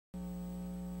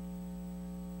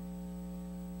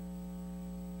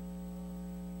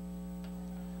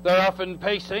They're often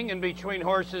pacing in between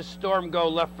horses. Storm Go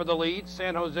left for the lead.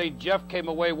 San Jose Jeff came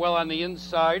away well on the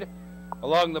inside.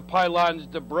 Along the pylons,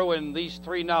 De Bruin. These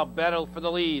three now battle for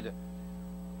the lead.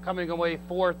 Coming away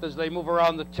fourth as they move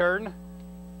around the turn.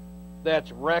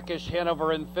 That's Rakish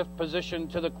Hanover in fifth position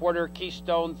to the quarter.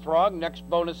 Keystone Throng. Next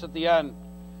bonus at the end.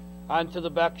 Onto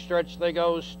the backstretch they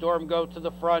go. Storm Go to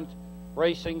the front.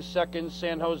 Racing second,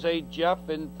 San Jose Jeff.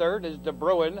 In third is De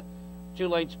Bruin. 2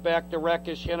 lengths back to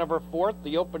Rakish Hanover fourth.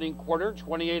 The opening quarter,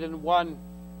 28-1.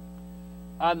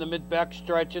 On the mid-back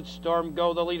stretch, it's Storm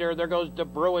Go, the leader. There goes De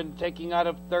Bruin taking out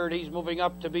of third. He's moving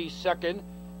up to be second.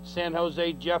 San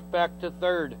Jose Jeff back to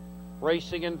third.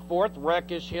 Racing in fourth,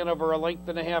 Rakish Hanover a length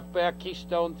and a half back.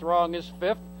 Keystone Throng is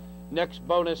fifth. Next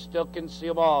bonus still can see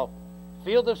them all.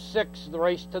 Field of 6, the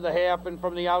race to the half, and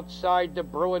from the outside, De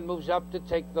Bruin moves up to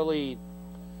take the lead.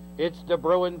 It's De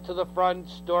Bruin to the front.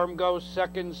 Storm goes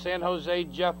second. San Jose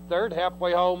Jeff third.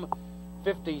 Halfway home,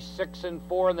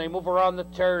 56-4, and they move around the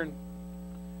turn.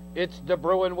 It's De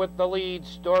Bruin with the lead.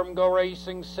 Storm Go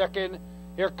racing second.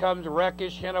 Here comes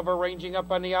Rakish Hanover ranging up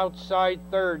on the outside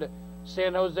third.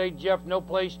 San Jose Jeff no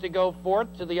place to go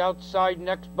fourth. To the outside,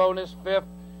 next bonus fifth.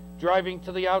 Driving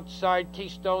to the outside,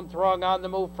 Keystone Throng on the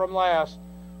move from last.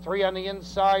 3 on the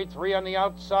inside, 3 on the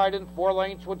outside, and 4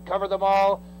 lengths would cover them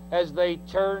all as they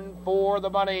turn for the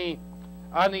money.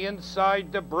 On the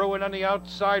inside, De Bruin. On the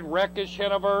outside, Rakish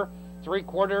Hanover.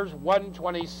 3/4,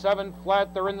 127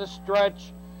 flat. They're in the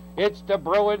stretch. It's De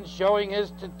Bruin showing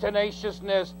his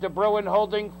tenaciousness. De Bruin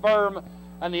holding firm.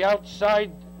 On the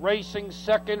outside, racing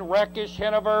second, Rakish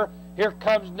Hanover. Here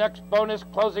comes next bonus,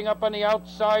 closing up on the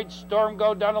outside. Storm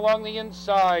Go down along the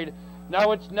inside.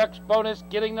 Now it's next bonus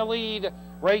getting the lead.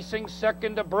 Racing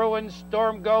second, De Bruin.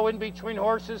 Storm Go in between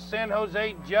horses, San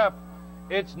Jose Jeff.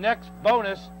 It's next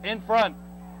bonus in front.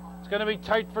 It's going to be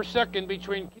tight for second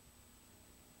between